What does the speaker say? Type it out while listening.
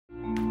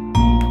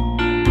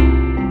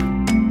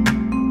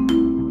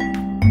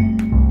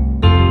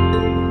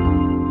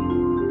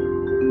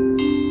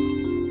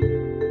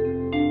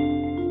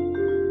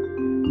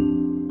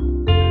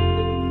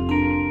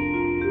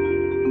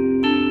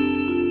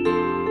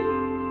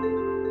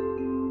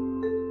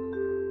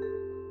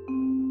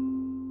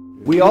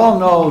We all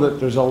know that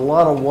there's a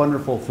lot of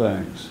wonderful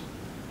things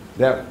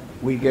that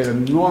we get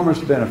enormous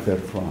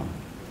benefit from,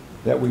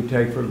 that we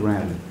take for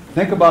granted.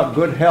 Think about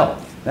good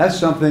health. That's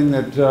something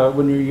that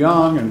when you're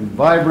young and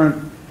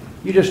vibrant,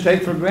 you just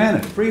take for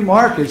granted. Free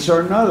markets are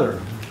another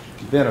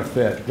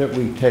benefit that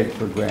we take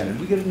for granted.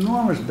 We get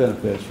enormous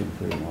benefits from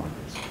free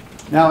markets.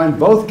 Now, in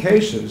both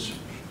cases,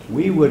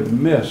 we would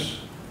miss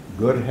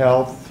good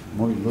health.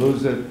 When we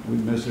lose it, we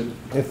miss it.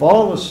 If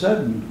all of a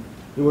sudden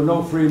there were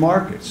no free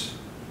markets,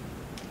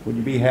 would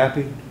you be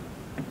happy?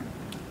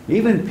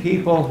 Even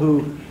people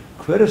who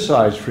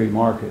criticize free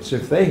markets,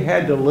 if they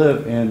had to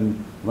live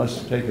in,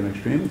 let's take an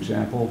extreme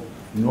example,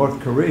 North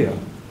Korea,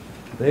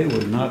 they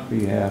would not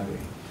be happy.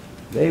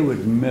 They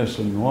would miss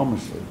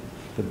enormously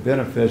the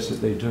benefits that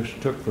they just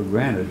took for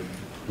granted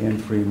in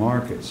free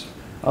markets.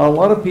 A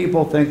lot of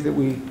people think that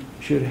we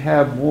should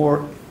have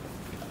more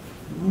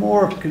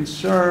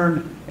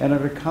concern and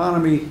an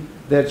economy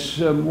that's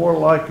more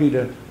likely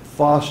to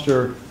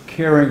foster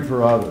caring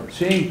for others.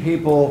 Seeing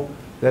people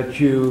that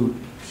you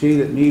see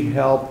that need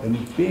help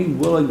and being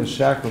willing to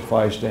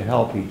sacrifice to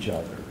help each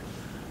other.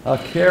 A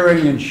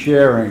caring and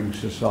sharing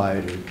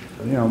society,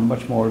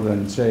 much more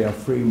than, say, a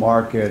free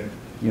market,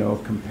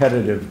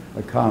 competitive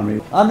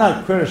economy. I'm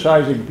not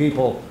criticizing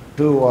people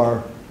who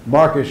are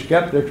market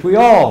skeptics. We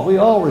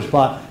all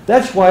respond.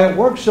 That's why it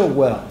works so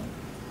well.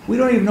 We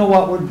don't even know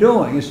what we're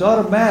doing. It's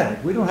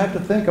automatic. We don't have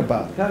to think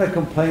about it. Kind of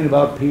complain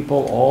about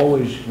people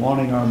always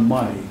wanting our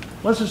money.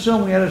 Let's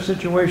assume we had a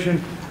situation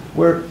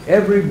where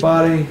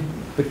everybody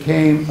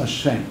became a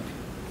saint.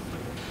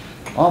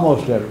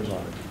 Almost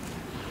everybody.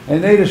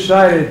 And they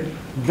decided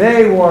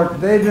they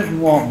didn't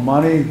want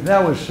money.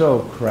 That was so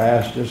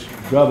crass, just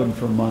grubbing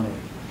for money.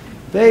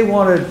 They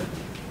wanted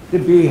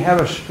to have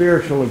a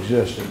spiritual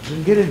existence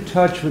and get in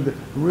touch with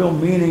the real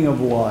meaning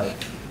of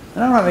life.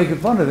 And I'm not making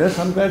fun of this.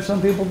 I'm glad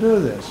some people do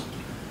this.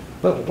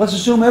 But let's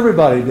assume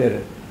everybody did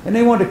it. And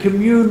they want to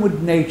commune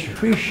with nature,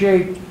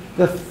 appreciate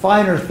the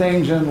finer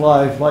things in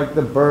life, like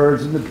the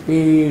birds and the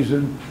bees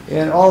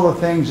and all the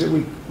things that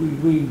we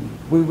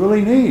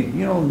really need,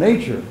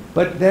 nature.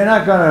 But they're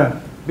not going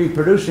to be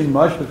producing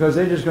much because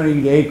they're just going to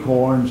eat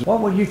acorns.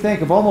 What would you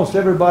think if almost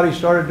everybody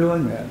started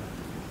doing that?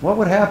 What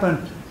would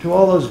happen to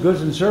all those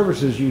goods and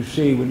services you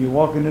see when you're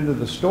walking into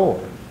the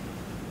store?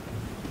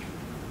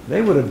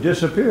 They would have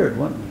disappeared,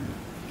 wouldn't they?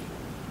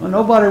 Well,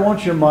 nobody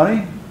wants your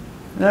money.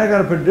 They're not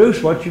going to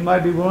produce what you might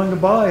be willing to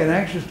buy and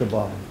anxious to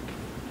buy.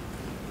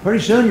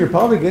 Pretty soon you're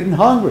probably getting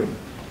hungry.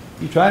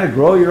 You're trying to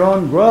grow your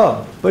own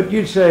grub. But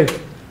you'd say,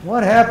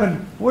 what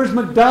happened? Where's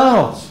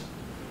McDonald's?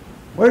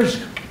 Where's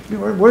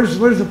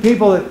the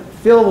people that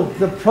fill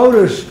the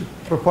produce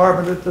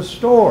department at the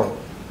store?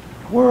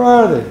 Where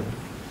are they?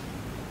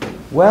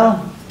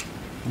 Well,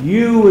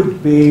 you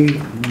would be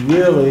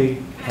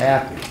really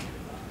happy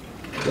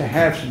to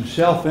have some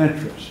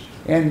self-interest.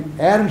 And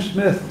Adam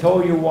Smith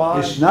told you why.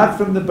 It's not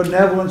from the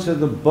benevolence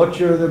of the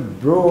butcher, the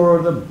brewer,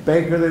 or the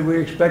baker that we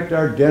expect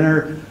our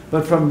dinner,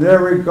 but from their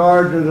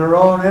regard to their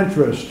own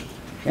interest.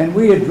 And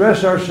we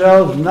address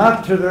ourselves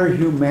not to their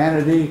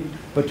humanity,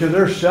 but to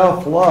their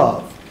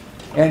self-love,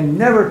 and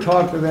never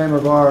talk to them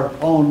of our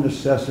own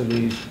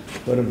necessities,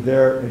 but of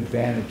their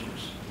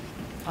advantages.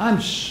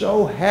 I'm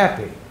so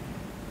happy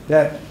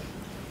that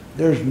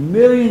there's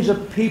millions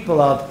of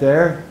people out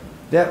there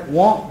that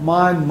want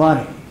my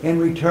money in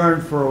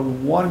return for a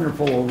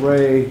wonderful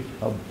array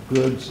of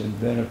goods and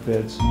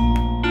benefits.